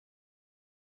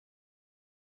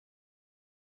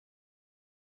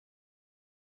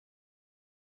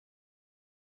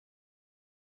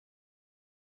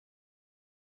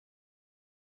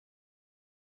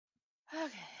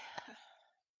Okay.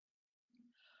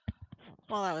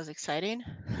 Well, that was exciting.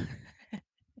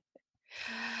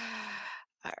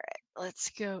 All right, let's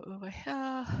go over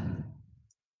here.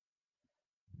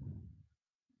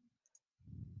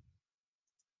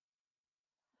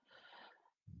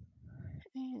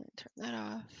 And turn that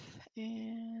off.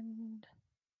 And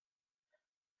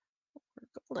we're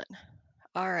golden.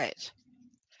 All right.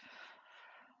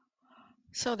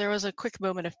 So there was a quick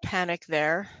moment of panic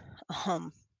there.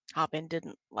 Hopin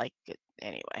didn't like it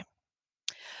anyway.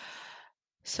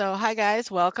 So hi guys,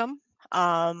 welcome.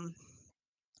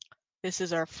 This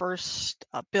is our first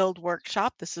build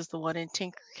workshop. This is the one in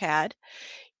tinkercad.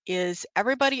 Is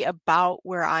everybody about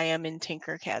where I am in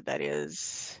tinkercad? That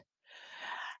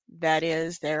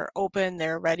is, they're open,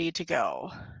 they're ready to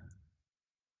go.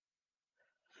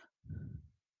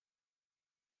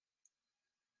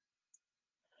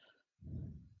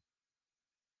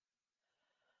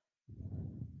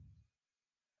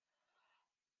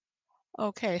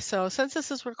 Okay, so since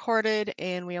this is recorded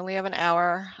and we only have an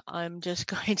hour, I'm just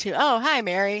going to, oh, hi,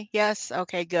 Mary. Yes,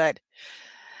 okay, good.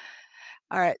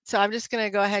 All right, so I'm just going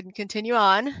to go ahead and continue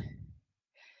on.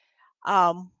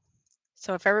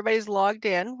 So if everybody's logged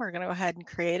in, we're going to go ahead and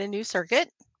create a new circuit.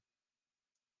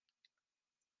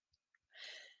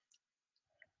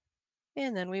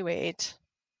 And then we wait.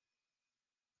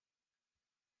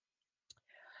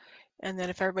 And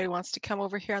then if everybody wants to come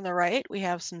over here on the right, we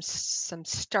have some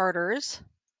starters.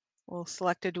 We'll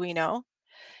select Arduino.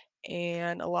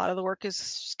 And a lot of the work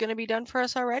is going to be done for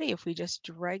us already if we just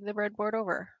drag the breadboard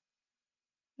over.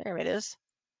 There it is.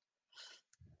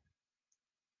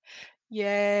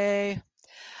 Yay.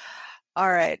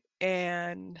 All right.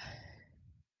 And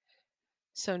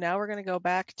so now we're going to go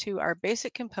back to our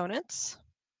basic components.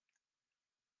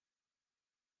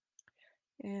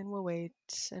 And we'll wait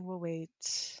and we'll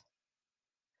wait.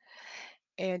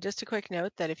 And just a quick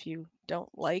note that if you don't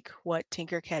like what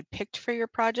tinkercad picked for your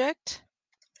project,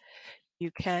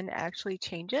 you can actually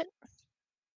change it.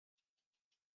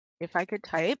 If I could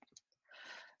type.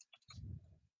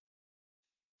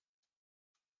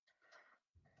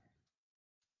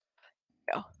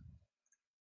 Go.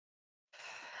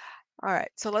 All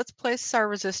right, so let's place our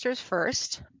resistors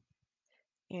first.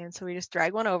 And so we just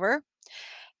drag one over.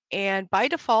 And by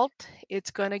default,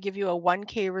 it's going to give you a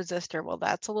 1K resistor. Well,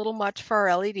 that's a little much for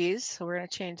our LEDs. So we're going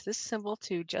to change this symbol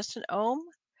to just an ohm.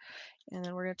 And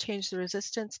then we're going to change the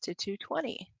resistance to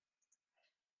 220.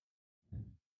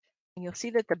 And you'll see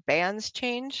that the bands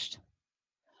changed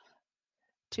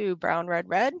to brown, red,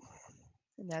 red.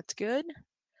 And that's good.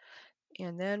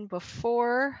 And then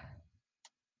before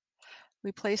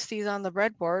we place these on the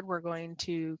breadboard, we're going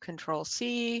to Control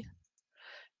C,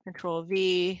 Control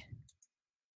V,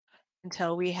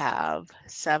 until we have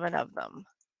 7 of them.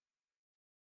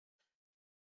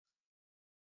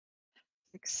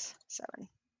 6, 7.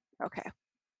 Okay.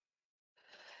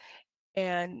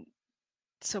 And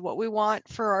so what we want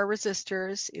for our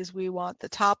resistors is we want the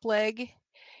top leg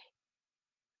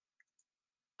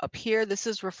up here. This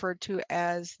is referred to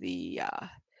as the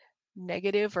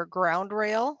negative or ground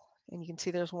rail. And you can see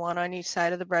there's one on each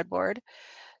side of the breadboard.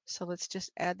 So let's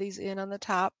just add these in on the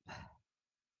top,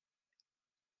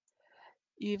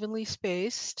 evenly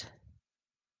spaced.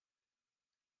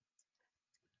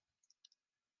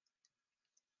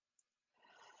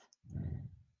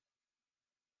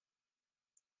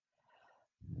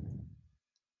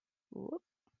 Whoop.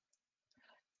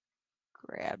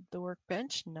 Grab the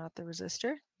workbench, not the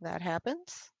resistor. That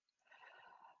happens.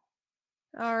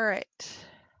 All right.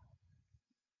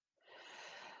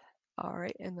 All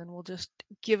right, and then we'll just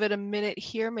give it a minute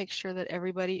here, make sure that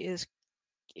everybody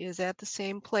is at the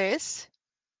same place.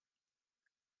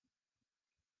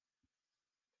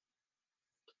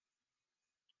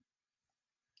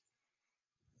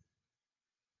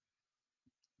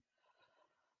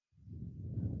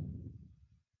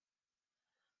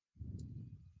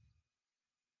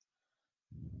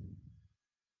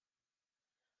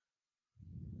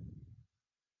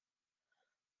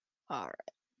 All right.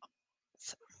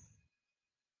 So,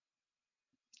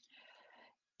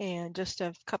 and just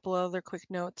a couple other quick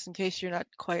notes in case you're not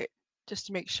quite, just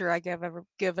to make sure I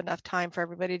give enough time for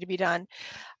everybody to be done.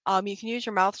 You can use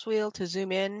your mouse wheel to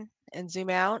zoom in and zoom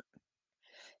out.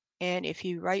 And if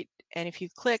you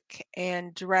click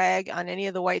and drag on any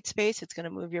of the white space, it's going to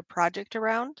move your project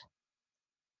around.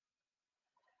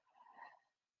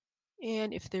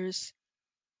 And if there's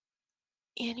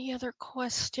any other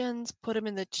questions, put them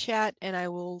in the chat and I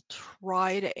will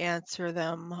try to answer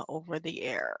them over the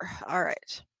air. All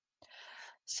right.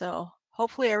 So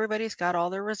Hopefully everybody's got all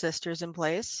their resistors in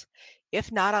place.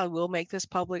 If not, I will make this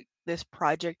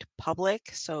project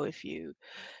public. So if you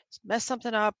mess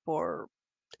something up or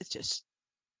it's just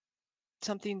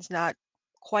something's not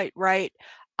quite right,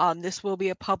 this will be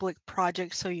a public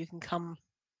project so you can come.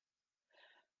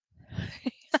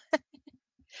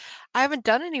 I haven't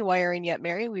done any wiring yet,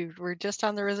 Mary. We're just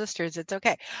on the resistors. It's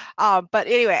okay. But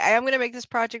anyway, I am going to make this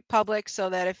project public so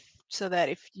that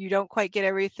if you don't quite get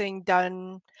everything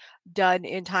done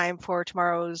in time for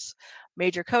tomorrow's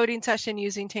major coding session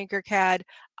using tinkercad,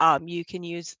 you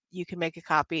can make a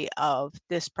copy of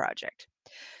this project.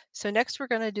 So next we're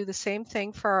going to do the same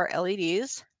thing for our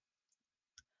LEDs.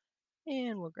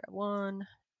 And we'll grab 1,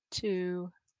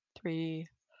 2, 3,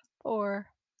 4,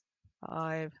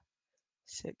 5,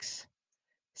 6,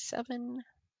 7.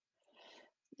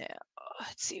 Now,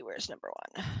 let's see, where's number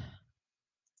 1?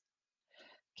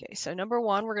 Okay, so number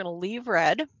 1, we're going to leave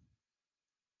red.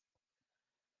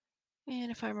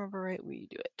 And if I remember right, we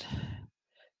do it.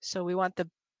 So we want the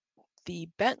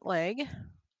bent leg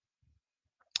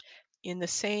in the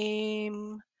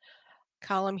same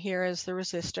column here as the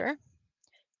resistor.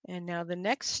 And now the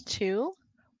next 2,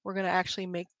 we're going to actually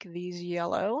make these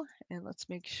yellow. And let's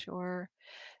make sure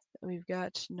that we've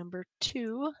got number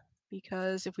 2,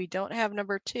 because if we don't have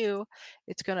number 2,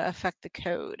 it's going to affect the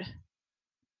code.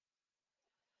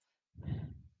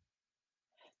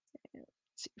 Let's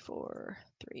see, 4,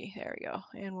 3, there we go.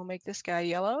 And we'll make this guy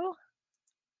yellow.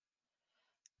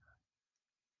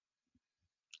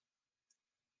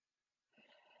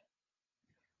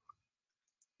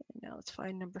 And now let's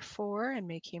find number 4 and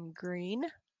make him green.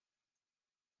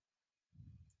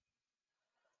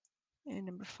 And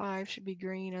number 5 should be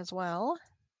green as well.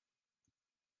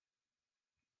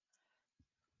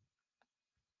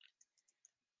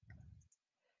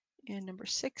 And number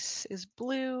 6 is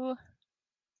blue.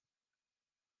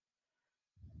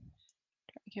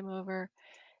 Drag him over.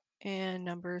 And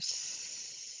number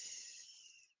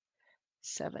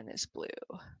 7 is blue.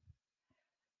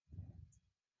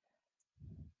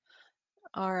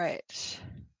 All right.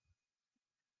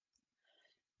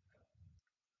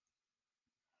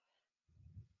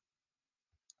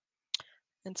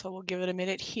 And so we'll give it a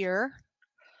minute here.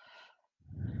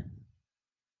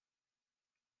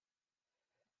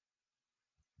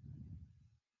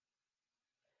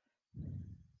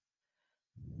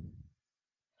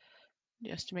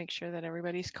 Just to make sure that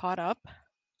everybody's caught up.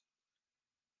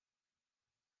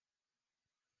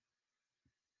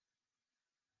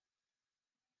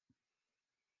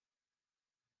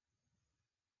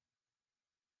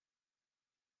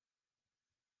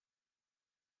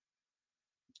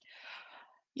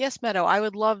 Yes, Meadow, I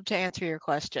would love to answer your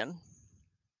question.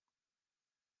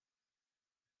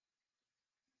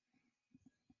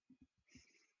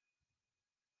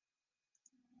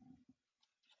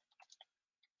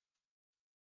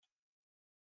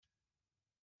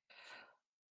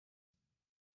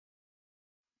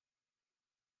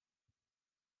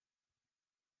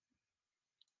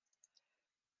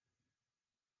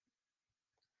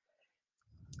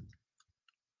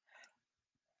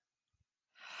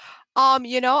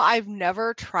 I've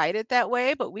never tried it that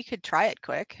way, but we could try it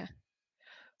quick.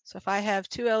 So if I have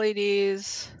 2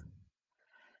 LEDs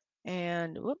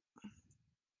and whoop,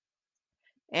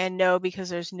 and no, because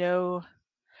there's no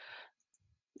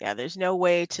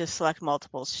way to select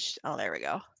multiples. Oh, there we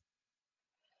go.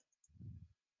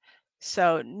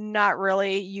 So not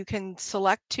really. You can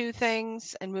select 2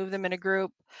 things and move them in a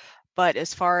group, but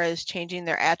as far as changing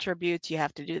their attributes, you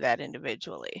have to do that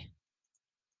individually.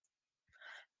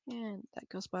 And that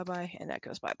goes bye-bye, and that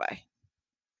goes bye-bye.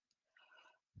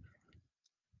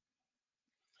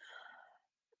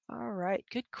 All right,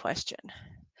 good question.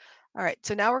 All right,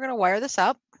 so now we're going to wire this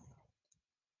up.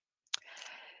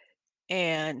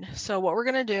 And so what we're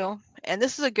going to do, and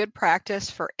this is a good practice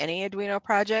for any Arduino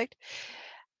project,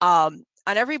 on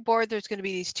every board there's going to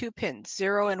be these 2 pins,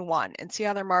 0 and 1, and see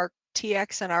how they're marked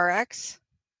TX and RX?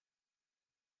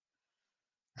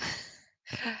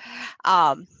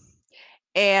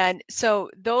 And so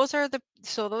those are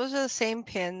the same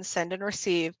pins, send and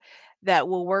receive, that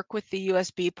will work with the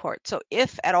USB port. So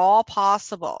if at all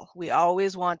possible, we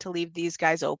always want to leave these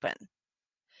guys open.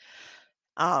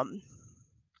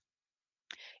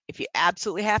 If you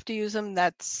absolutely have to use them,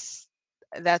 that's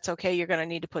okay. You're going to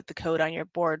need to put the code on your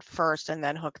board first and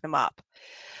then hook them up.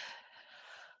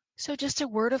 So just a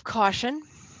word of caution.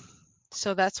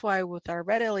 So that's why with our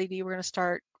red LED, we're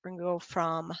going to go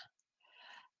from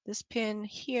this pin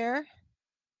here,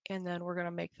 and then we're going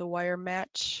to make the wire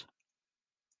match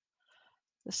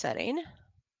the setting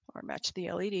or match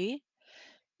the LED.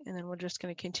 And then we're just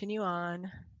going to continue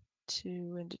on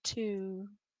 2 into 2,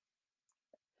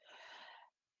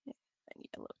 and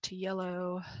yellow to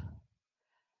yellow,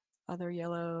 other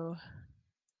yellow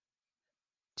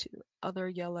to other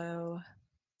yellow,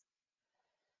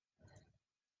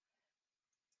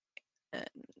 and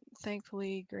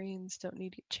thankfully greens don't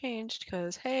need to get changed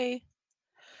because, hey,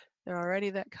 they're already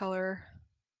that color.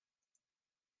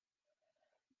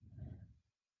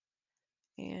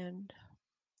 And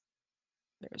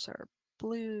there's our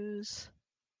blues.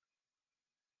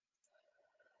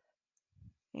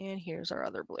 And here's our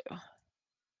other blue.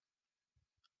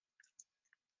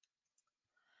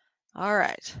 All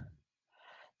right.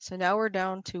 So now we're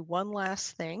down to one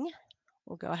last thing.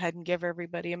 We'll go ahead and give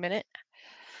everybody a minute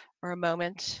or a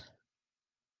moment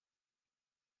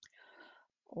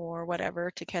or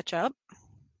whatever to catch up.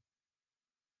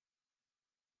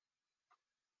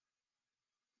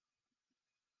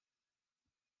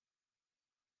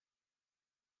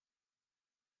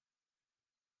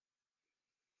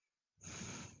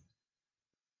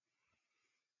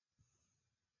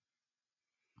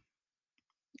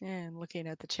 And looking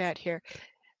at the chat here.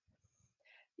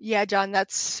 Yeah, John,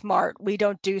 that's smart. We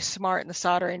don't do smart in the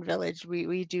soldering village.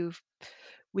 We do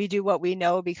what we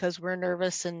know because we're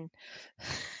nervous and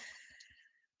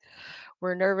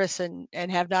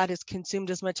have not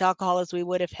consumed as much alcohol as we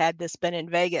would have had this been in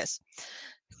Vegas.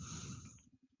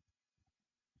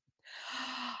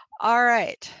 All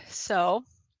right, so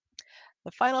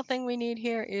the final thing we need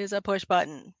here is a push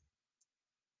button.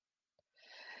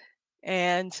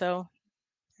 And so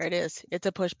there it is. It's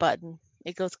a push button.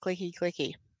 It goes clicky,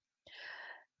 clicky.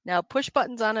 Now, push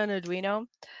buttons on an Arduino,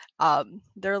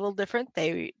 they're a little different.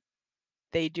 They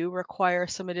do require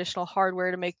some additional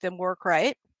hardware to make them work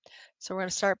right. So we're going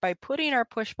to start by putting our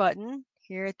push button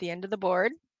here at the end of the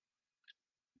board.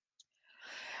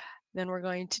 Then we're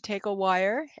going to take a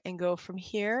wire and go from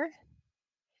here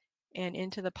and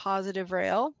into the positive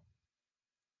rail.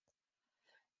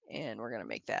 And we're going to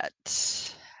make that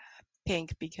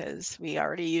pink because we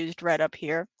already used red up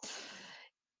here.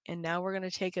 And now we're going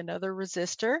to take another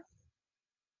resistor.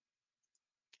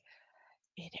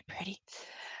 Isn't it pretty?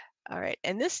 All right,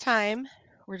 and this time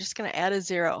we're just going to add a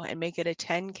 0 and make it a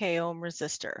 10K ohm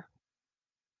resistor.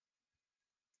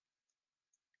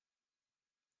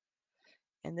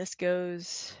 And this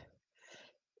goes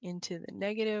into the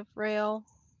negative rail.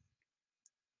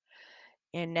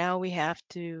 And now we have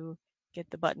to get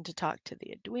the button to talk to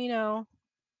the Arduino,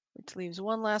 which leaves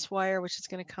one last wire, which is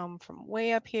going to come from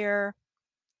way up here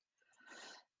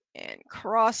and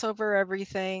cross over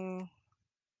everything.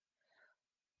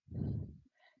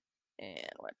 And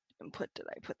what input did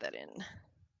I put that in?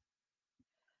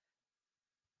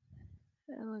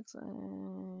 It looks like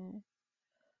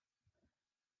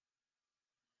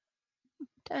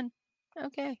 10.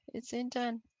 Okay, it's in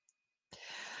 10.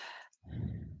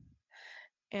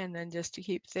 And then just to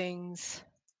keep things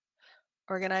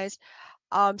organized.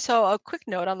 So a quick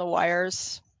note on the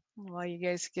wires while you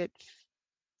guys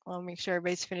I'll make sure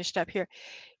everybody's finished up here,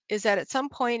 is that at some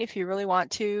point, if you really want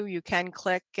to, you can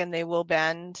click and they will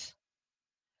bend.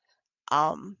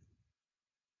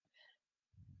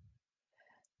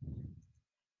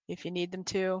 If you need them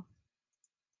to.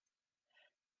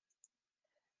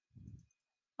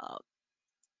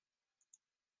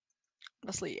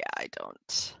 Honestly, yeah, I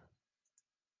don't.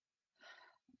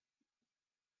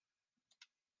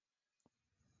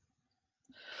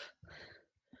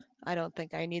 I don't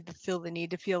think I need to feel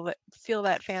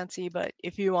that fancy, but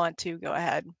if you want to, go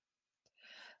ahead.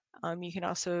 You can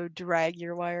also drag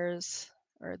your wires,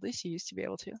 or at least you used to be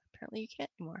able to. Apparently you can't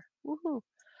anymore. Woohoo!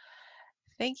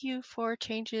 Thank you for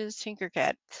changes,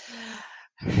 Tinkercad.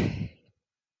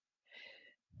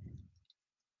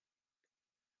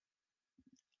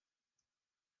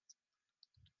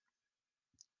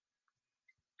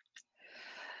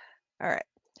 All right,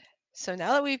 so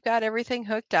now that we've got everything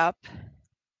hooked up,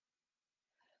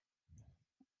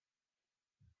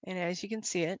 and as you can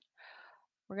see it,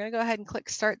 we're going to go ahead and click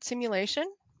Start Simulation.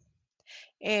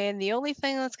 And the only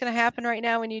thing that's going to happen right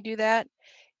now when you do that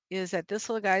is that this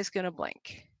little guy is going to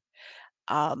blink.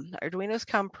 Arduinos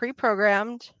come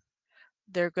pre-programmed.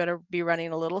 They're going to be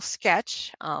running a little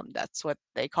sketch. That's what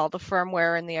they call the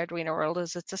firmware in the Arduino world,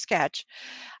 is it's a sketch.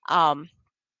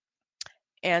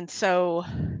 And so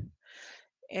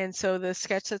the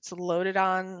sketch that's loaded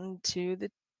on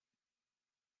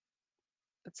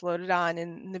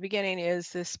in the beginning is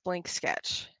this blink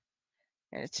sketch.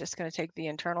 And it's just going to take the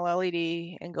internal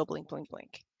LED and go blink, blink,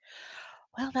 blink.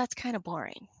 Well, that's kind of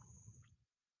boring.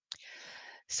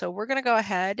 So we're going to go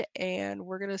ahead and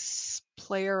we're going to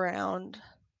play around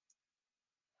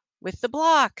with the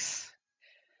blocks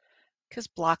because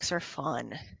blocks are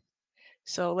fun.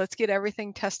 So let's get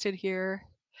everything tested here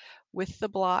with the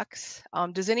blocks.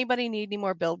 Does anybody need any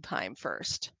more build time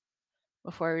first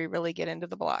before we really get into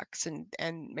the blocks and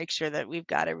make sure that we've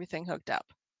got everything hooked up?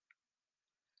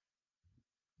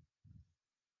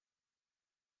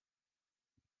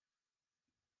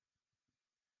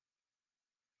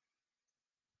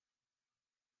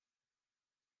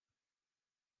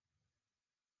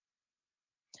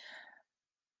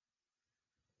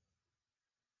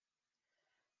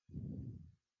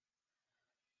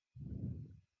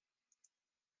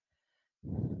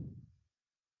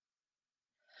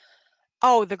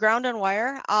 Oh, the ground and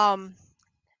wire.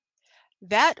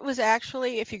 That was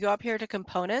actually, if you go up here to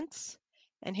components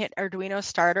and hit Arduino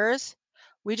starters,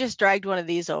 we just dragged one of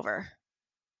these over.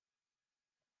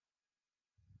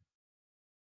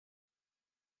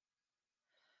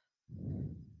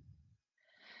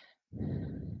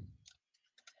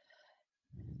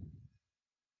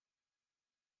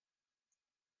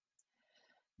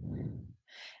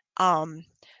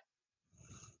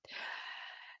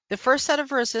 The first set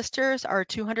of resistors are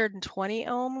 220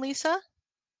 ohm, Lisa.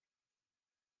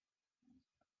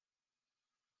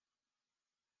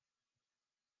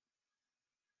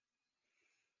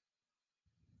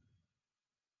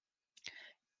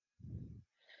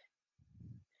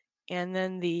 And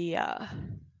then the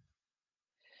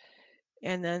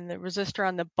resistor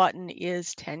on the button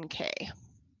is 10K.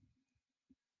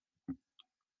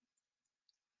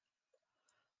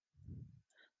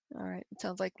 All right, it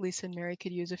sounds like Lisa and Mary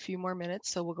could use a few more minutes,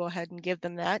 so we'll go ahead and give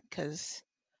them that because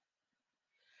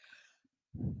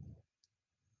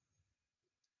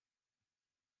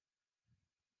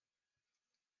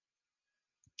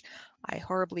I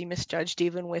horribly misjudged,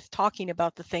 even with talking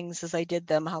about the things as I did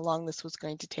them, how long this was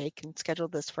going to take and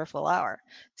scheduled this for a full hour.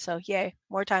 So yay,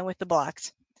 more time with the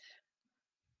blocks.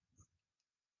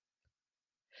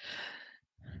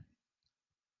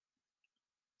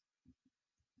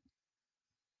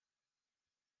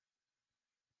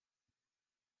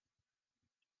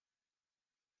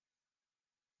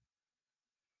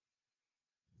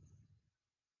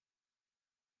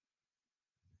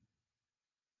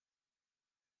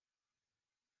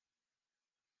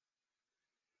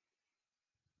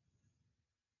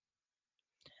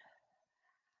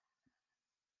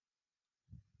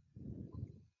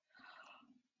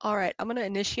 All right, I'm going to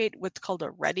initiate what's called a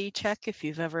ready check if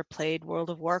you've ever played World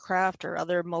of Warcraft or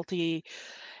other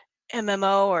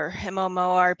multi-MMO or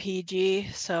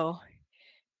MMORPG. So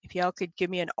if y'all could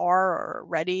give me an R or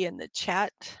ready in the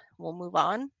chat, we'll move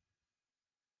on.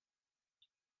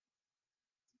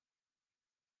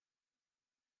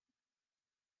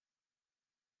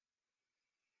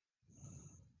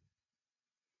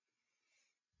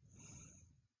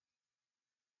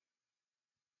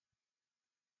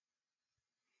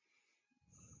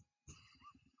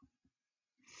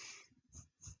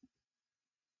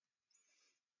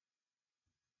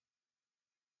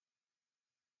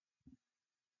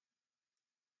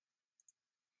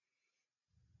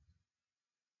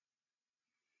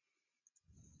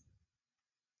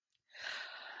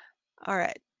 All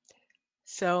right,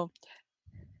 so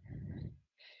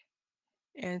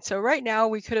right now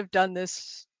we could have done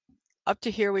this up to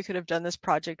here. We could have done this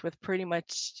project with pretty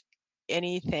much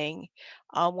anything.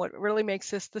 What really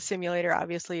makes this the simulator,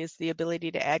 obviously, is the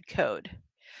ability to add code.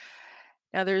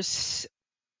 Now there's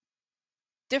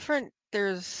two different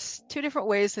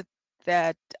ways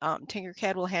that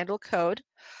Tinkercad will handle code.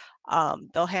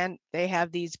 They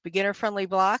have these beginner-friendly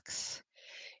blocks,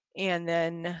 and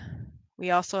then we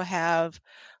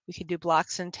can do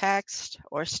blocks in text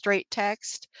or straight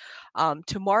text.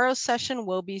 Tomorrow's session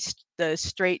will be the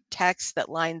straight text that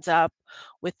lines up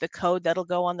with the code that'll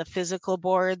go on the physical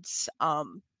boards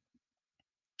from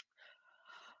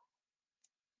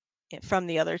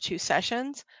the other two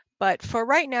sessions. But for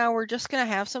right now, we're just going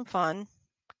to have some fun.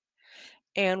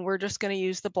 And we're just going to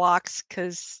use the blocks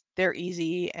because they're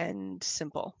easy and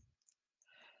simple.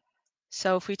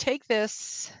 So if we take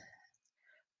this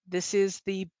is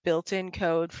the built-in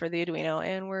code for the Arduino,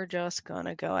 and we're just going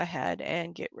to go ahead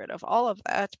and get rid of all of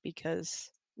that because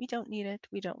we don't need it.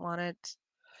 We don't want it.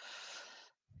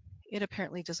 It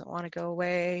apparently doesn't want to go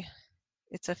away.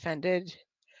 It's offended.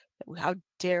 How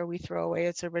dare we throw away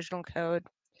its original code?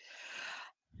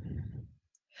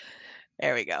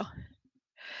 There we go.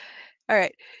 All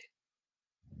right.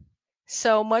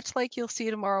 So much like you'll see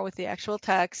tomorrow with the actual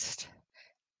text,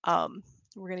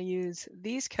 we're going to use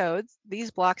these codes,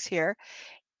 these blocks here,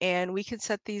 and we can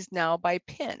set these now by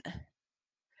pin.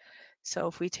 So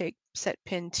if we set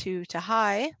pin 2 to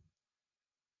high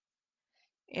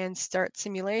and start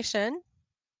simulation,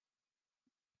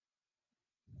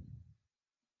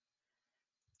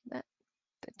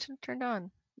 turned on,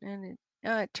 and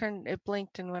it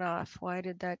blinked and went off. Why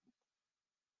did that?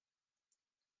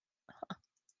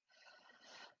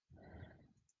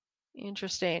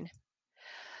 Interesting.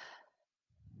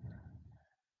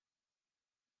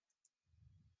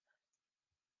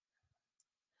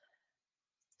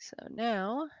 So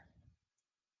now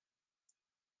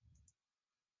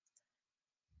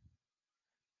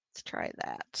let's try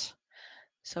that.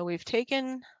 So we've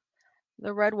taken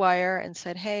the red wire and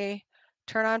said, hey,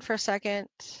 turn on for a second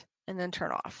and then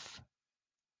turn off.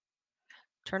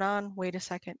 Turn on, wait a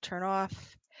second, turn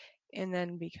off. And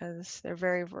then because they're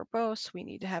very verbose, we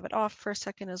need to have it off for a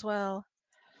second as well.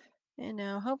 And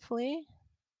now hopefully,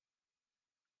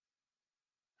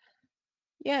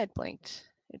 yeah, it blinked.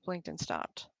 It blinked and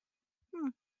stopped.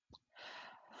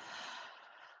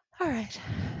 All right.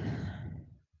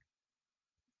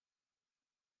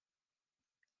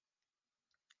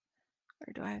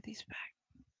 Or do I have these back?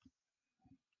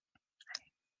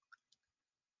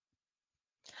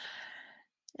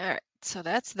 All right, so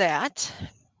that's that.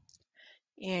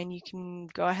 And you can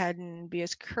go ahead and be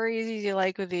as crazy as you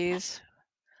like with these.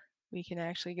 We can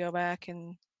actually go back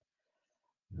and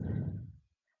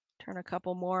turn a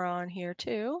couple more on here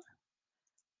too.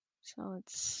 So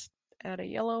let's add a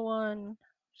yellow one.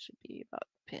 Should be about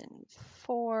pin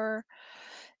 4.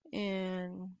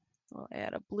 And we'll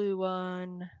add a blue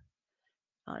one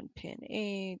on pin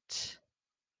 8.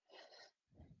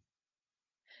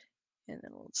 And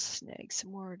then we'll snag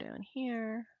some more down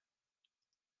here.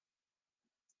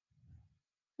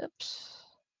 Oops.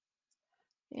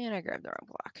 And I grabbed the wrong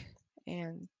block.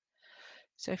 And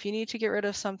so if you need to get rid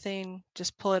of something,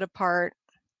 just pull it apart,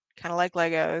 kind of like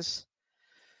Legos.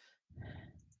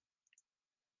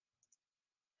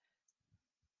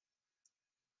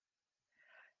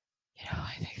 You know,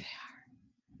 I think they are.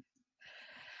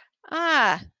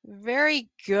 Ah, very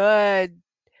good.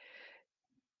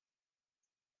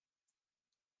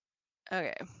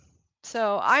 Okay.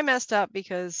 So I messed up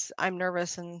because I'm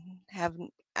nervous and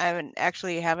haven't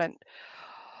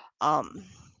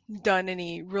done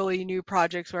any really new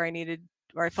projects where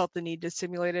I felt the need to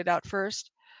simulate it out first.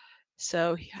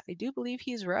 So I do believe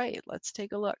he's right. Let's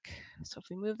take a look. So if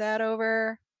we move that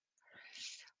over,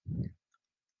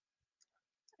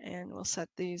 and we'll set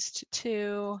these to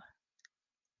 2,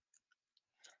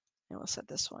 and we'll set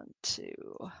this one to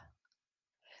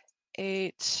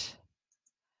 8.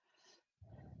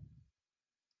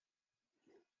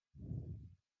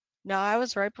 No, I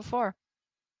was right before.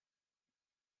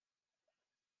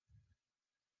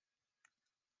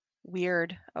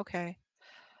 Weird. Okay.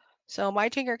 So my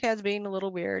Tinkercad's being a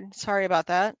little weird. Sorry about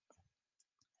that.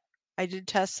 I did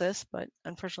test this, but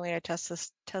unfortunately I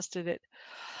tested it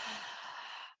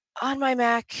on my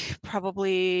Mac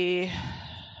probably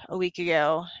a week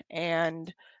ago,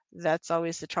 and that's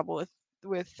always the trouble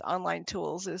with online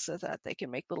tools, is that they can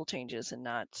make little changes and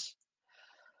not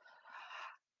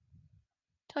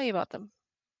tell you about them.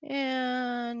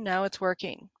 And now it's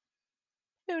working.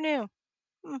 Who knew?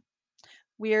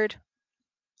 Weird.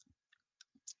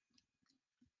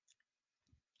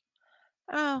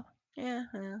 Oh, yeah.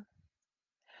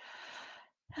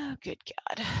 Oh, good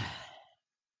God.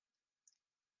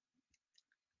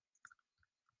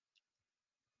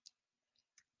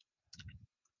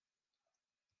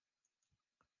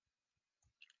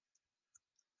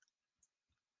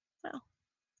 Oh,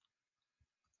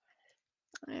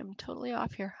 I am totally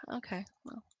off here. Okay,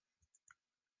 well.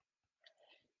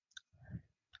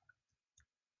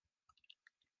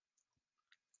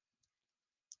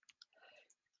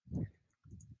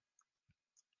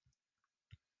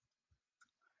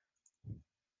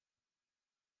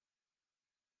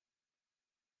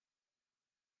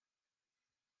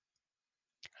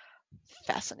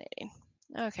 Fascinating.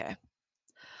 Okay.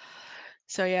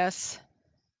 So yes.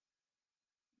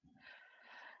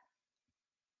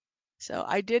 So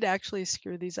I did actually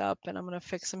screw these up, and I'm going to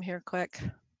fix them here quick.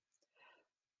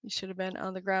 You should have been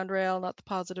on the ground rail, not the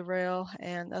positive rail,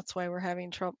 and that's why we're having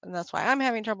trouble, and that's why I'm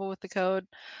having trouble with the code.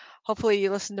 Hopefully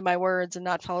you listened to my words and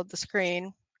not followed the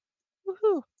screen.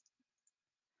 Woohoo!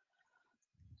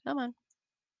 Come on.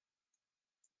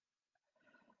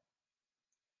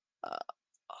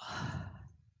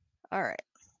 All right.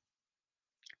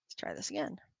 Let's try this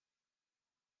again.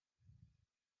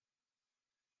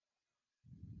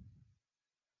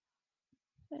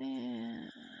 And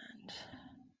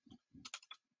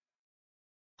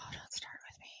don't start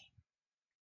with me.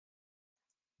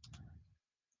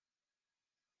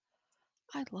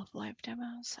 I love live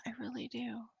demos. I really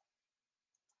do.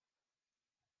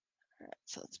 All right,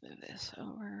 so let's move this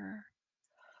over.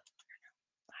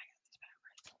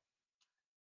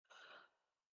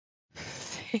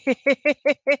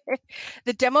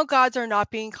 The demo gods are not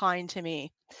being kind to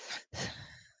me.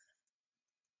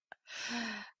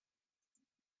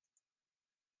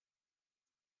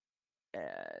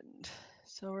 And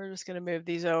so we're just going to move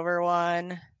these over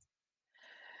one.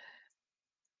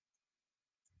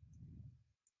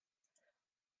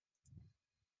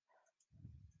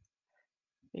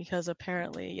 Because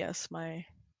apparently, yes, my...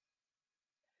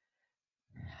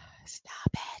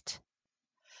 Stop it.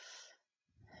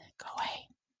 Go away.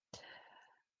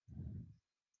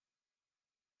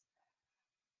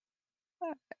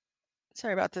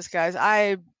 Sorry about this, guys.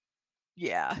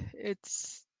 Yeah,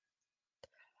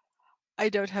 I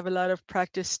don't have a lot of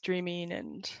practice streaming,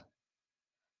 and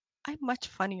I'm much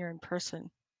funnier in person.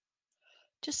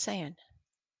 Just saying.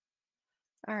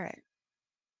 All right.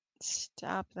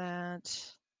 Stop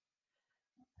that.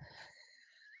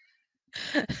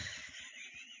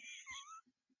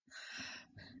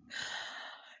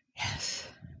 Yes.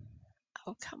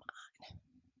 Oh, come on.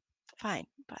 Fine.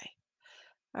 Bye.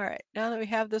 All right. Now that we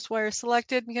have this wire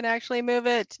selected, we can actually move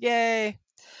it. Yay.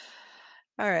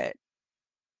 All right.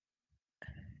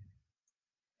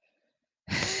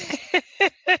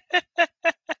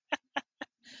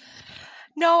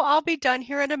 No, I'll be done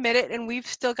here in a minute, and we've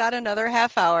still got another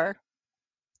half hour.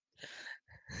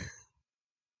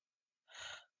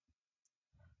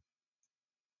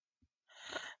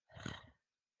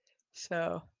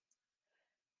 So,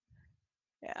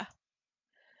 yeah.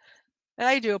 And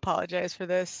I do apologize for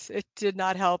this. It did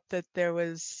not help that there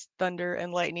was thunder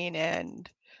and lightning, and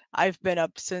I've been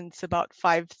up since about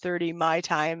 5:30 my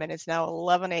time, and it's now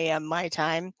 11 a.m. my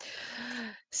time.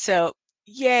 So,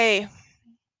 yay.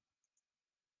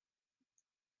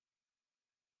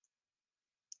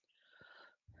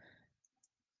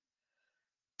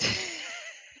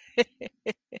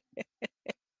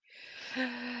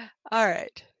 All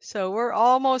right, so we're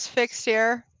almost fixed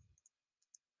here.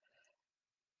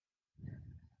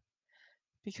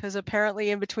 Because apparently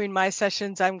in between my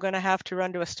sessions, I'm going to have to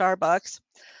run to a Starbucks.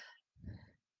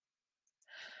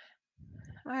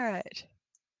 All right.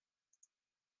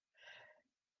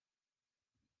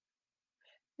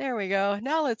 There we go.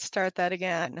 Now let's start that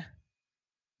again.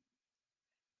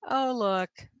 Oh, look.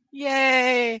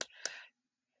 Yay.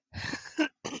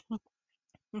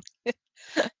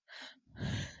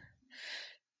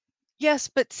 Yes,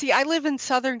 but see, I live in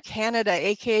southern Canada,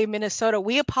 aka Minnesota.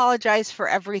 We apologize for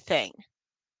everything.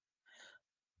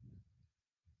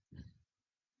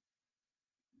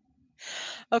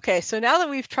 Okay, so now that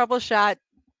we've troubleshot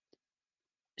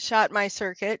my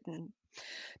circuit and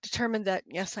determined that,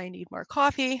 yes, I need more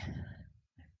coffee,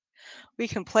 we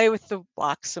can play with the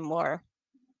blocks some more.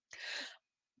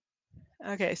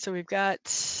 Okay, so we've got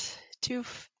 2,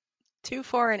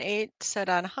 4, and 8 set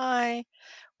on high.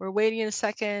 We're waiting a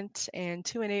second, and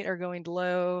 2 and 8 are going to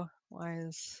low. Why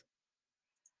is...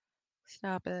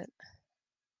 Stop it.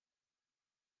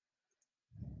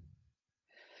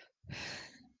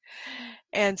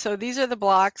 And so these are the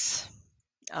blocks.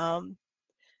 And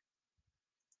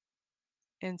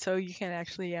so you can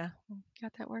actually, yeah,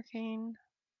 got that working.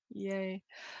 Yay.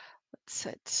 Let's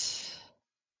set,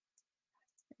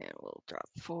 and we'll drop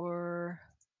 4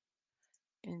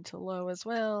 into low as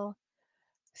well.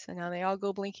 So now they all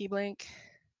go blinky blink.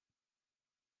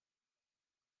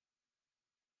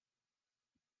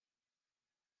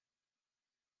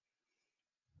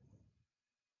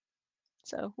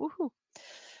 So, woohoo.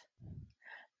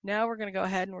 Now we're going to go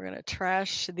ahead and we're going to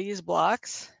trash these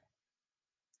blocks.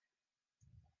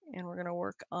 And we're going to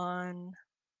work on,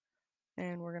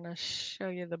 and we're going to show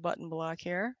you the button block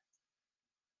here.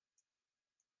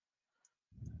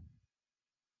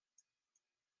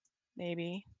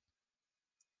 Maybe.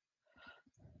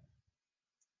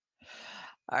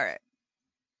 All right.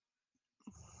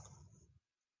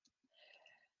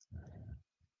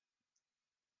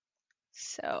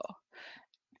 So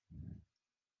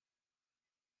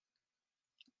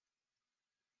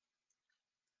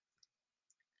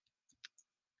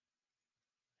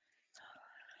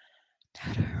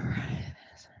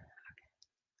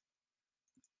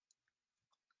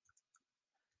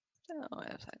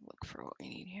as I look for what we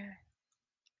need here.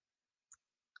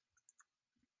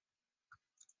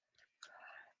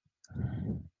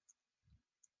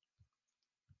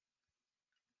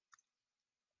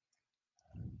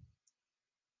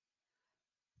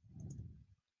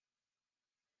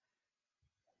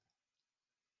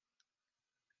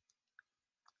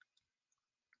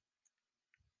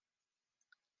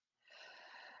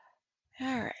 All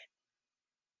right.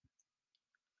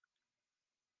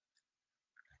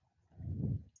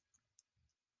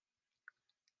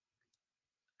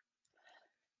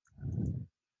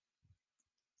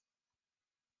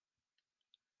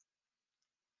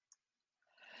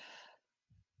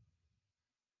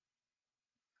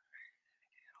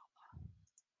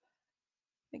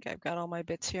 think I've got all my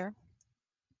bits here.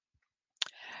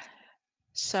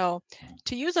 So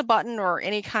to use a button or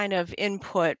any kind of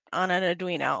input on an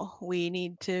Arduino, we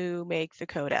need to make the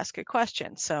code ask a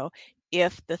question. So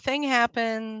if the thing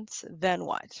happens, then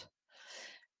what?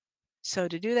 So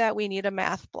to do that, we need a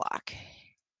math block.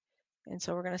 And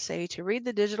so we're going to say to read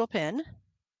the digital pin.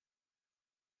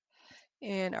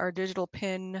 And our digital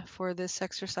pin for this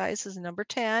exercise is number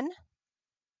 10.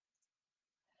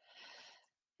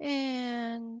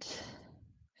 And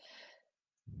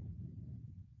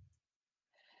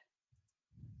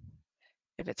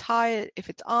if it's high, if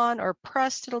it's on or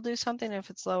pressed, it'll do something. If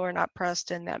it's low or not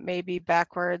pressed, and that may be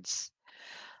backwards.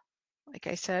 Like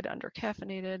I said, under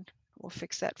caffeinated. We'll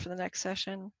fix that for the next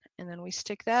session. And then we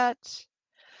stick that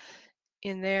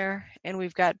in there. And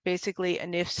we've got basically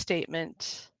an if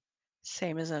statement,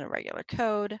 same as in a regular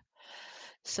code.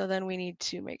 So then we need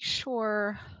to make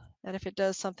sure that if it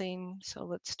does something, so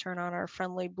let's turn on our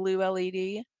friendly blue LED.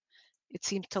 It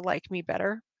seems to like me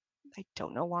better. I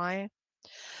don't know why.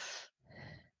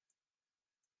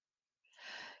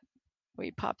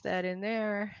 We pop that in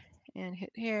there and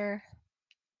hit here.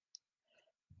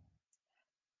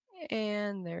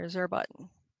 And there's our button.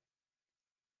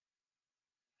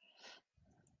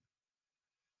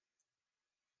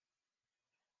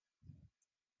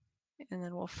 And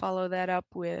then we'll follow that up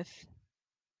with,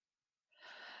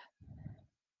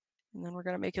 and then we're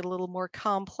going to make it a little more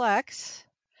complex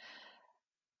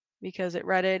because it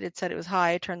read it, it said it was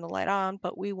high, turn the light on,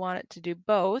 but we want it to do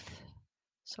both.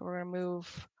 So we're going to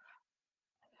move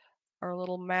our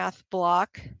little math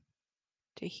block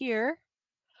to here.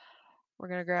 We're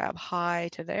going to grab high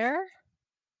to there.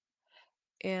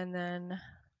 And then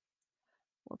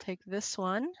we'll take this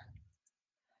one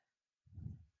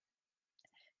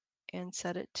and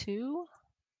set it to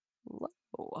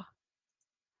low.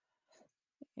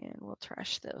 And we'll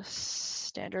trash those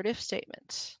standard if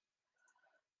statements.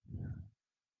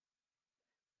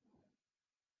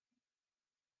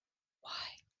 Why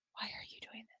are you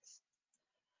doing this?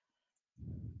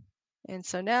 And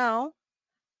so now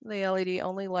the LED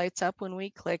only lights up when we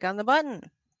click on the button.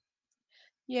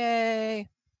 Yay.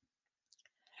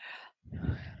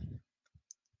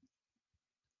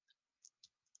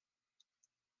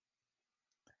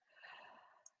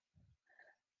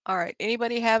 All right,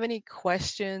 anybody have any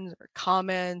questions or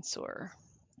comments or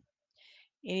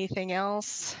anything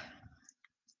else?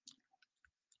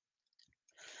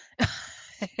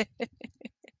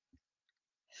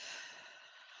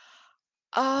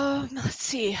 Let's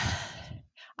see.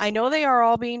 I know they are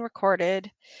all being recorded.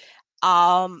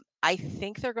 I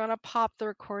think they're gonna pop the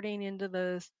recording into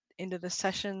the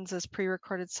sessions as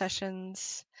pre-recorded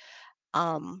sessions.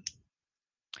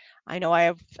 I know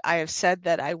I have said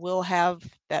that I will have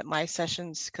that my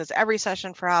sessions, because every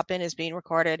session for Hop In is being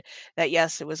recorded, that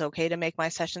yes, it was okay to make my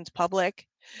sessions public.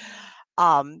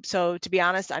 So to be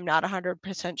honest, I'm not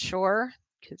 100% sure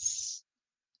because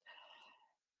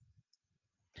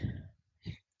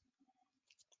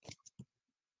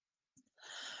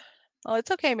oh,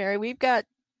 it's okay, Mary.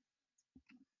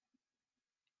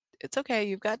 It's okay.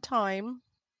 You've got time.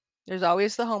 There's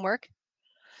always the homework.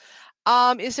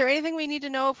 Is there anything we need to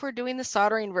know if we're doing the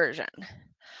soldering version?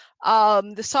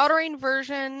 The soldering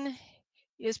version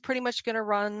is pretty much going to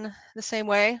run the same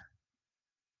way.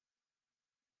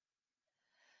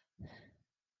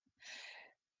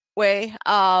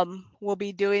 We'll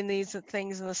be doing these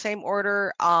things in the same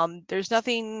order. There's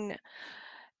nothing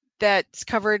that's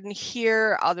covered in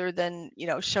here other than,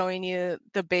 showing you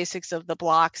the basics of the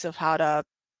blocks of the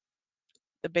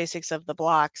basics of the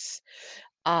blocks.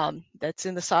 That's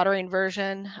in the soldering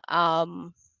version.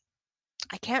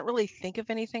 I can't really think of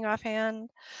anything offhand.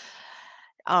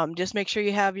 Just make sure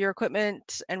you have your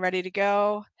equipment and ready to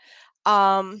go.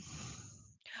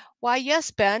 Why,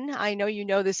 yes, Ben, I know you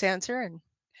know this answer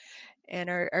and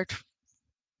are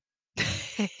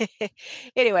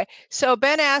anyway, so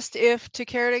Ben asked if to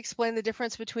care to explain the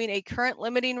difference between a current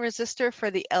limiting resistor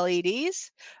for the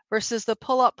LEDs versus the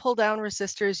pull-up, pull-down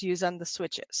resistors used on the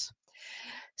switches.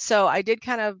 So I did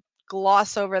kind of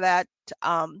gloss over that.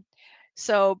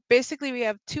 So basically, we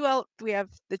have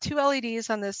the two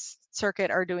LEDs on this circuit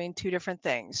are doing two different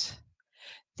things.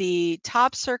 The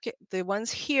top circuit, the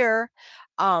ones here,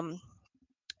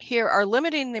 here are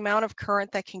limiting the amount of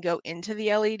current that can go into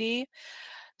the LED.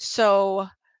 So,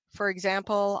 for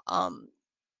example,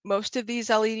 most of these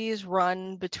LEDs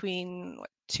run between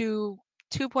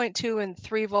 2.2 and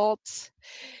 3 volts.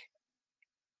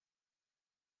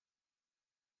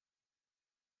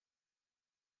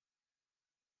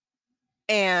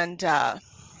 And the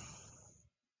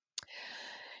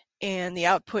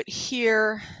output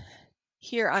here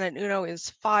here on an Uno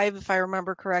is 5, if I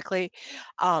remember correctly.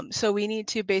 So we need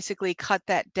to basically cut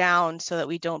that down so that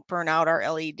we don't burn out our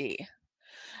LED.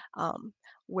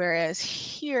 Whereas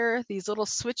here, these little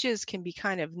switches can be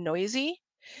kind of noisy.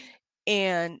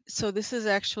 And so this is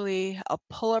actually a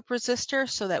pull-up resistor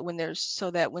so that when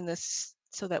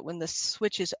the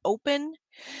switch is open,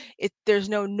 there's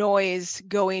no noise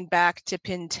going back to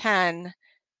pin 10,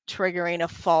 triggering a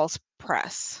false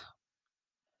press.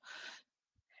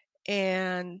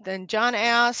 And then John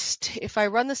asked, if I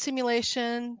run the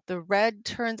simulation, the red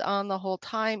turns on the whole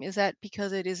time. Is that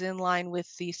because it is in line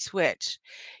with the switch?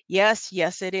 Yes,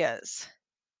 it is.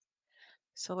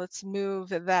 So let's move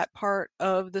that part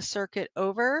of the circuit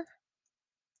over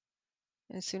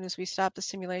as soon as we stop the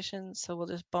simulation. So we'll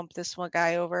just bump this one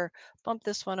guy over, bump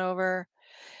this one over.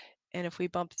 And if we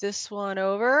bump this one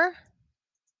over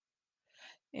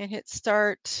and hit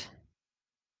start,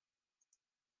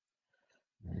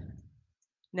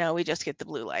 now we just get the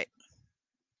blue light.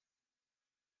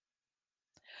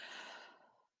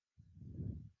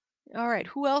 All right,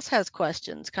 who else has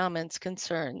questions, comments,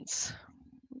 concerns?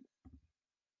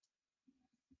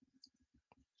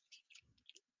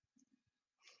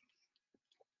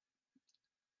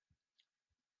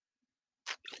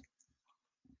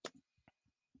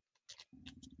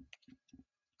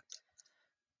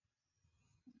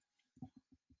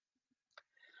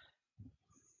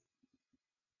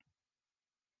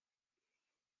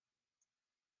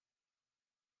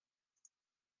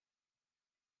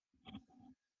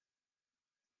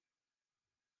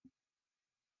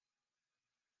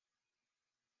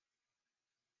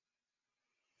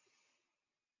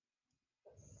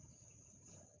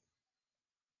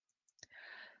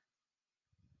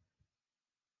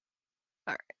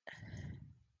 All right.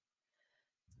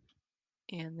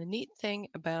 And the neat thing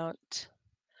about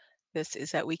this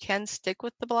is that we can stick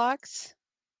with the blocks.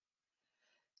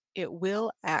 It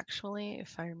will actually,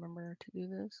 if I remember to do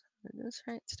this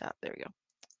right, stop, there we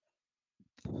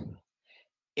go.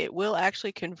 It will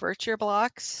actually convert your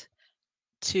blocks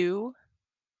to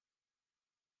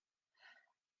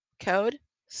code.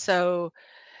 So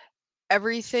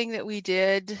everything that we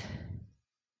did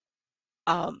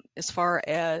as far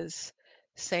as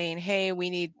saying, hey, we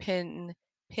need pin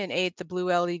 8, the blue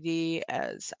LED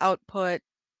as output,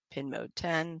 pin mode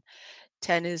 10.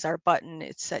 10 is our button,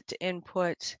 it's set to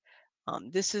input.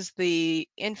 This is the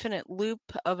infinite loop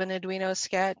of an Arduino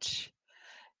sketch.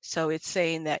 So it's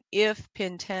saying that if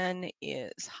pin 10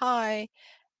 is high,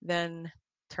 then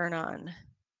turn on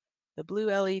the blue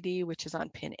LED, which is on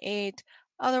pin 8.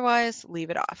 Otherwise, leave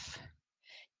it off.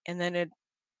 And then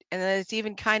it's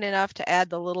even kind enough to add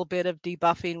the little bit of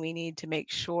debuffing we need to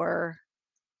make sure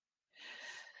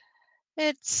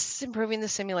it's improving the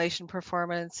simulation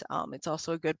performance. It's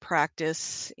also a good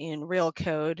practice in real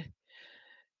code,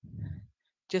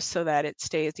 just so that it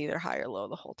stays either high or low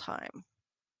the whole time.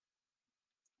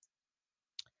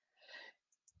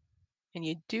 And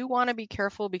you do want to be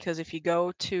careful because if you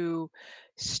go to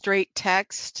straight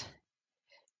text,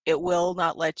 it will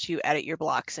not let you edit your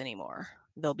blocks anymore.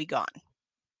 They'll be gone.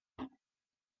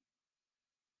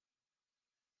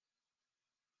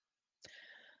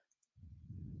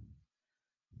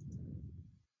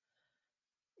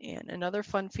 And another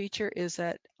fun feature is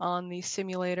that on the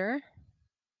simulator,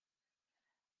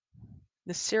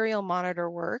 the serial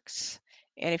monitor works.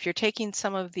 And if you're taking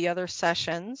some of the other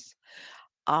sessions,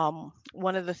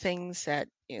 one of the things that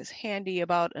is handy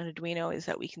about an Arduino is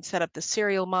that we can set up the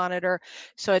serial monitor.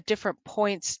 So at different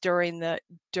points during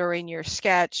your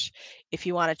sketch, if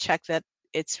you want to check that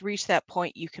it's reached that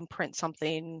point, you can print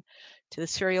something to the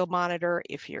serial monitor.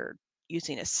 If you're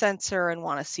using a sensor and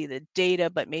want to see the data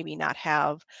but maybe not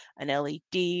have an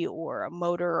LED or a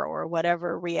motor or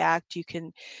whatever react, you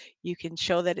can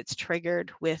show that it's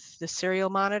triggered with the serial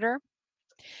monitor.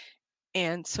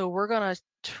 And so we're going to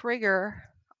trigger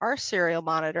our serial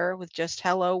monitor with just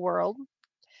hello world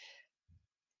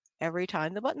every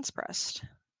time the button's pressed.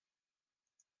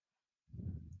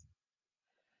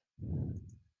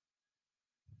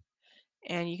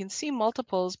 And you can see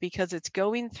multiples because it's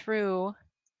going through,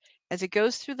 as it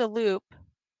goes through the loop,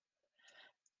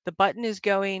 the button is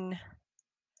going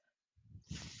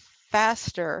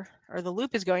faster, or the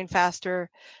loop is going faster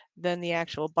than the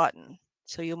actual button.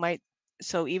 So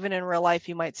so even in real life,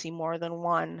 you might see more than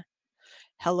one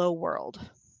hello world.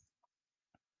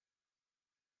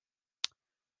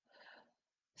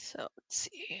 So let's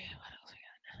see, what else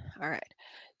we got? All right,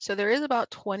 so there is about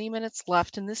 20 minutes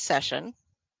left in this session.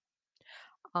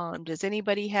 Does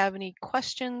anybody have any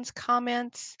questions,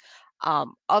 comments,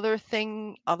 other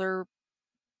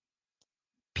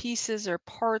pieces or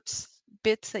parts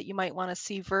bits that you might want to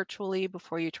see virtually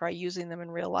before you try using them in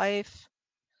real life.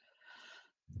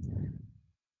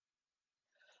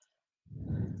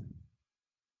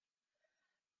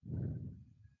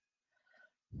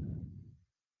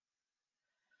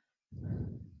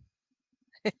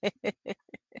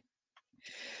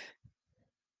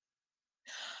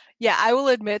 Yeah, I will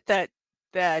admit that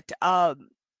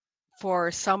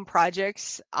for some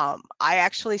projects, I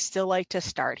actually still like to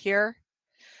start here,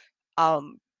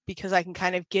 because I can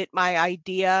kind of get my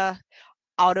idea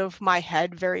out of my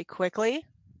head very quickly.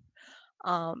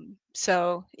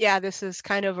 So yeah, this is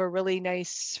kind of a really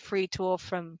nice free tool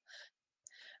from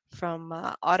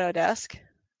Autodesk.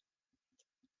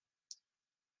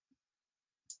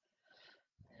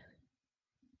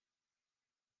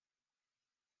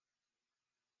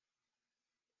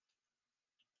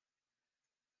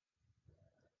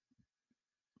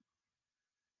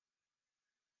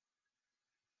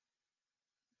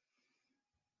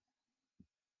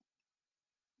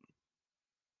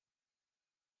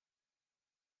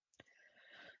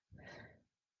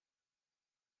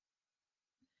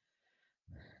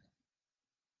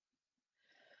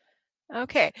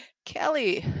 Okay,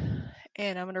 Kelly,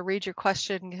 and I'm going to read your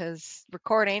question because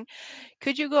recording.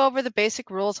 Could you go over the basic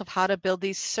rules of how to build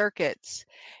these circuits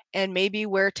and maybe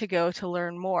where to go to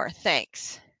learn more?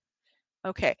 Thanks.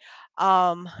 Okay.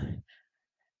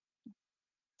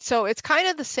 So it's kind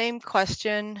of the same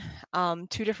question,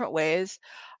 two different ways.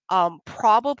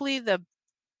 Probably the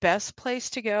best place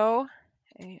to go,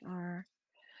 ARD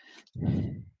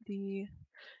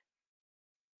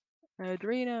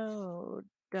Arduino.cc.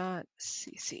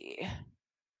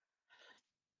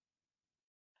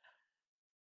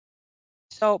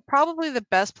 So probably the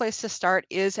best place to start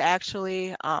is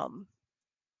actually the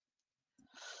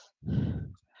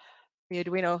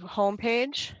Arduino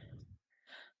homepage.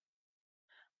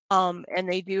 And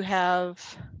they do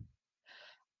have,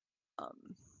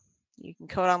 you can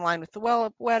code online with the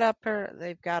web upper.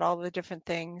 They've got all the different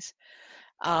things.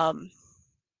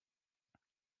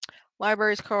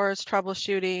 Libraries, course,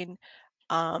 troubleshooting.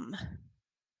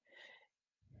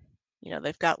 You know,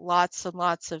 they've got lots and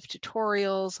lots of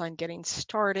tutorials on getting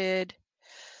started.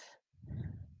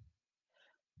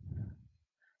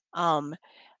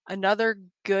 Another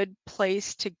good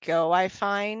place to go, I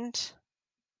find,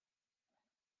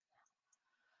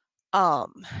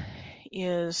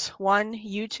 is one,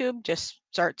 YouTube, just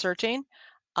start searching.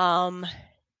 And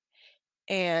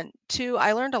two,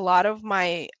 I learned a lot of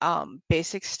my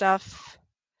basic stuff.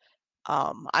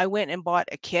 I went and bought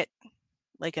a kit,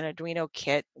 like an Arduino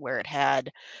kit, where it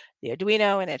had the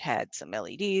Arduino and it had some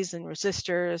LEDs and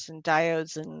resistors and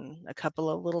diodes and a couple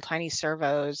of little tiny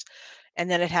servos. And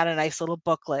then it had a nice little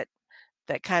booklet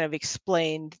that kind of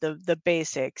explained the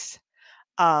basics.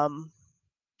 I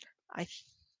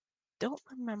don't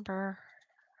remember,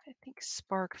 I think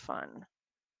SparkFun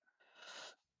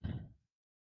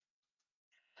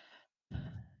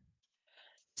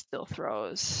still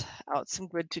throws out some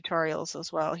good tutorials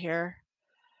as well here.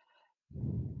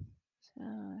 So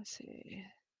let's see,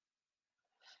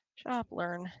 shop,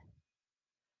 learn.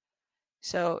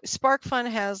 So SparkFun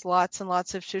has lots and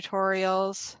lots of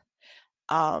tutorials.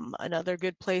 Another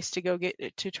good place to go get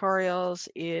tutorials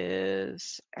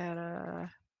is at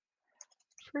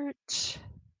Fruit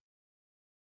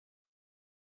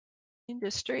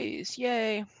Industries.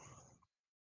 Yay.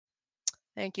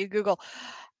 Thank you, Google.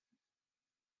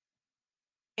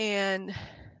 And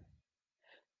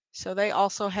so they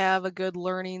also have a good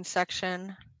learning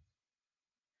section.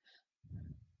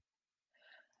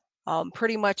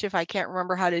 Pretty much if I can't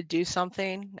remember how to do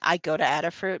something, I go to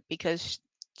Adafruit because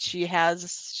she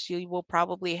will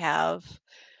probably have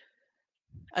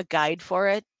a guide for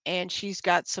it, and she's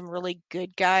got some really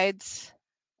good guides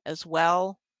as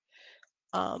well.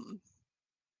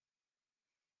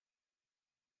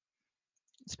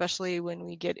 Especially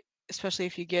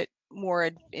if you get more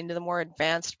into the more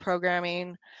advanced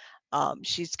programming.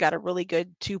 She's got a really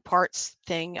good 2 parts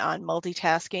thing on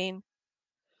multitasking.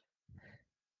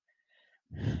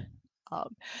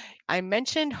 I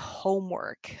mentioned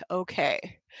homework. Okay.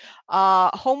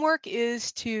 Homework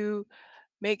is to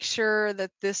make sure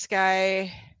that this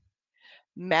guy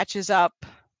matches up,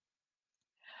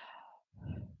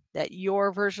 that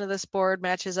your version of this board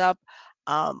matches up.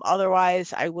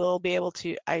 Otherwise, I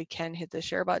can hit the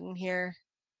share button here.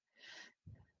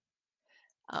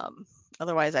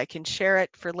 Otherwise, I can share it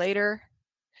for later.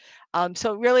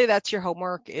 So really that's your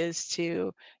homework, is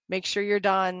to make sure you're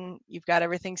done, you've got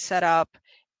everything set up,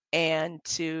 and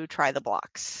to try the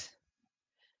blocks.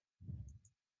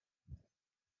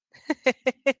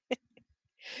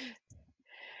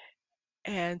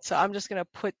 And so I'm just going to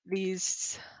put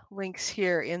these links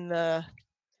here in the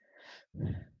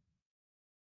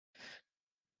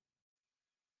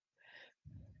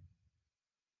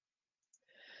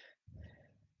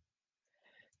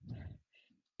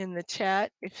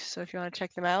chat if you want to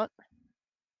check them out.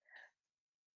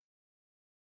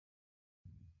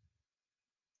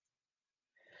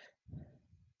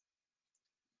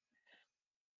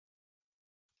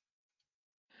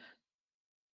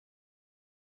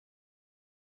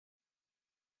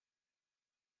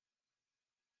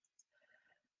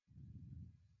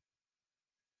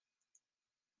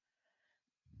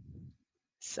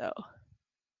 So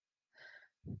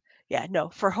yeah, no,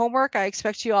 for homework, I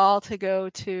expect you all to go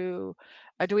to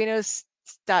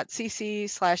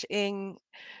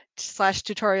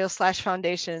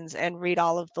arduinos.cc/ing/tutorial/foundations and read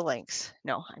all of the links.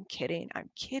 No, I'm kidding. I'm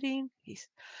kidding.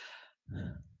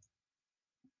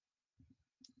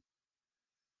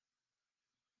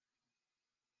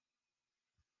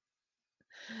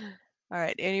 All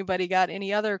right, anybody got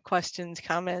any other questions,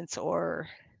 comments, or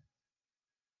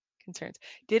concerns?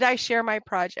 Did I share my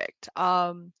project?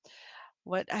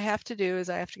 What I have to do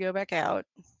is I have to go back out.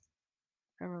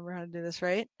 I remember how to do this,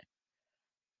 right?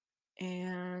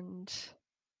 And let's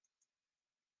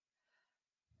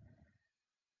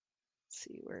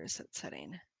see, where is that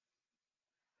setting?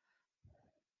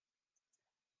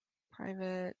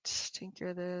 Private,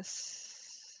 tinker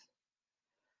this,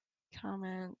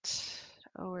 comment.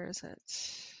 Oh, where is it?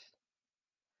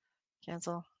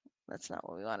 Cancel. That's not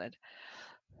what we wanted.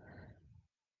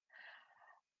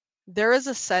 There is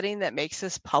a setting that makes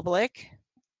this public.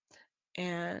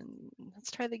 And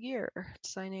let's try the gear.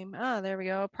 Design name. Ah, there we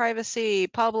go. Privacy,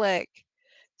 public,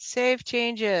 save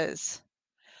changes.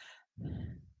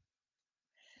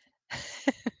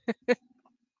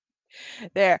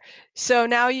 There. So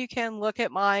now you can look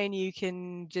at mine. You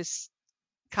can just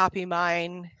copy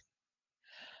mine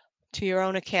to your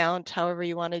own account, however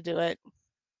you want to do it.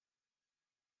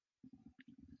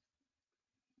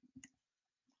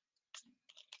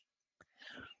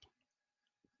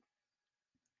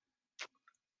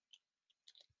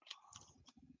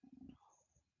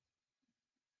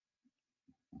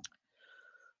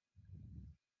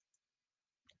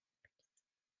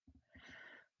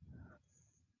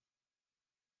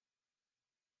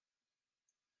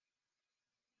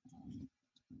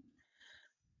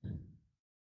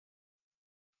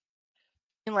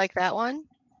 Like that one.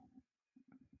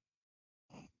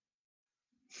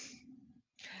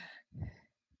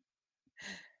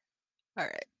 All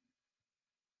right.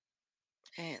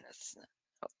 And let's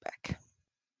go back.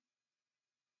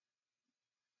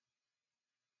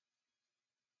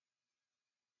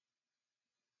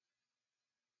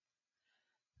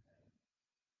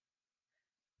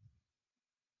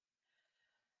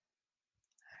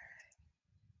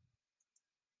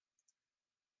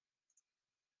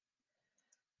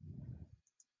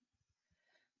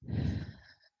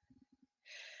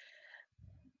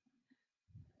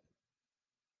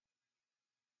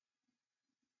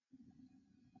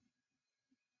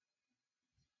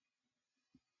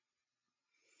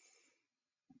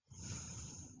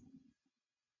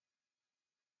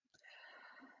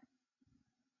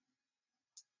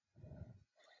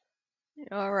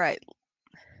 All right.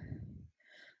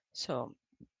 So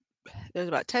there's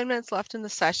about 10 minutes left in the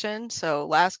session. So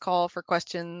last call for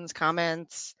questions,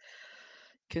 comments,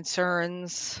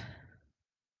 concerns.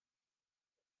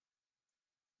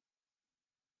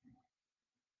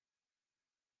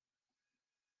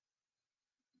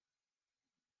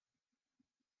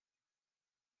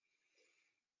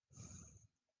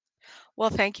 Well,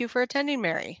 thank you for attending,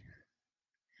 Mary.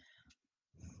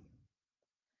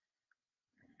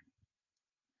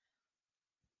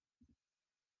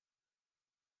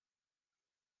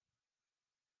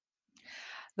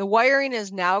 The wiring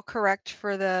is now correct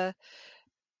for the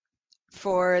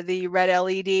red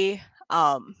LED.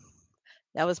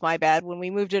 That was my bad. When we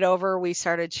moved it over, we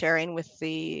started sharing with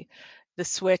the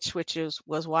switch, which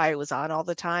was why it was on all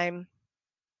the time.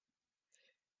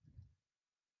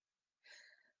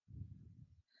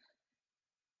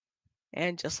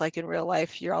 And just like in real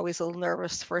life, you're always a little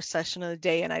nervous first session of the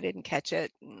day, and I didn't catch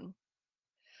it.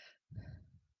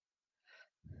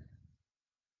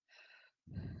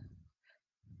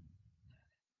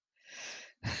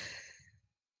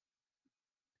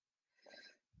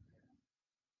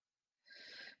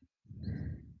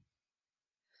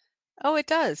 Oh, it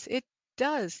does. It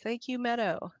does. Thank you,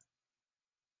 Meadow.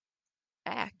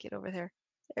 Ah, get over there.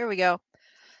 There we go.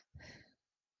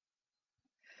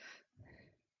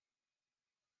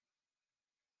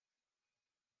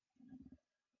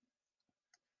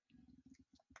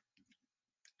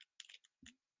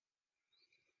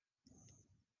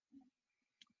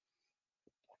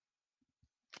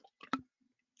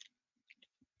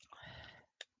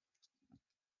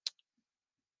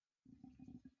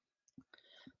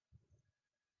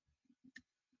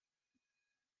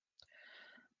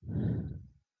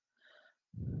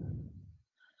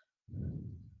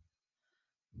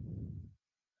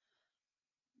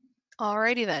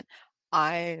 Alrighty then.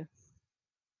 I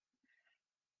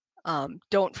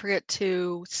don't forget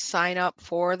to sign up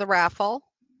for the raffle.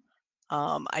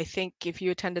 I think if you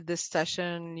attended this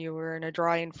session, you were in a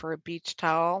drawing for a beach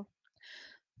towel.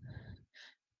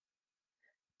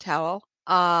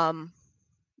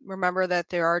 Remember that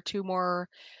there are two more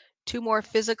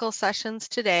physical sessions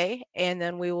today, and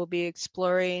then we will be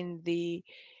exploring the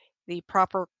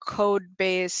proper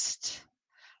code-based,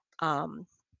 the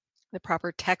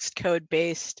proper text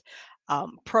code-based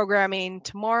programming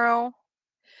tomorrow.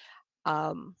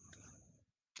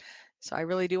 So I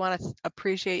really do want to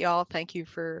appreciate y'all. Thank you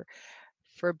for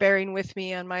bearing with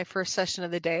me on my first session of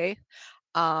the day.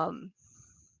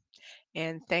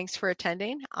 And thanks for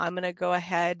attending. I'm going to go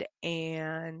ahead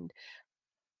and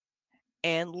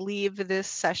leave this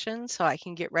session so I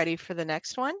can get ready for the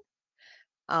next one.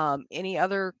 Any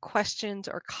other questions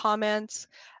or comments,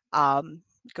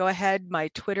 go ahead. My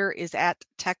Twitter is at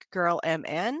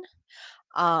TechGirlMN.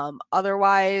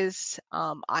 Otherwise,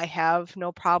 I have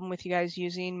no problem with you guys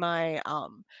using my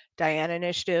Diana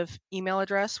Initiative email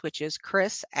address, which is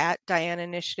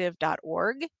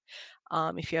chris@dianainitiative.org.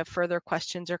 If you have further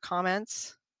questions or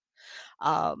comments,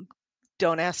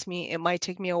 don't ask me. It might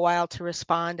take me a while to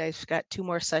respond. I've got 2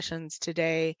 more sessions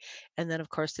today, and then of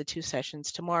course the 2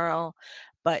 sessions tomorrow.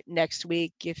 But next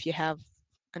week, if you have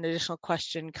an additional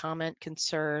question, comment,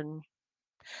 concern,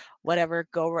 whatever,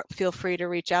 feel free to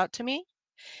reach out to me.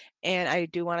 And I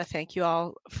do want to thank you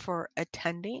all for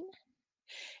attending.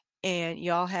 And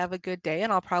y'all have a good day,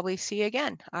 and I'll probably see you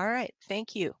again. All right.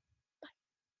 Thank you.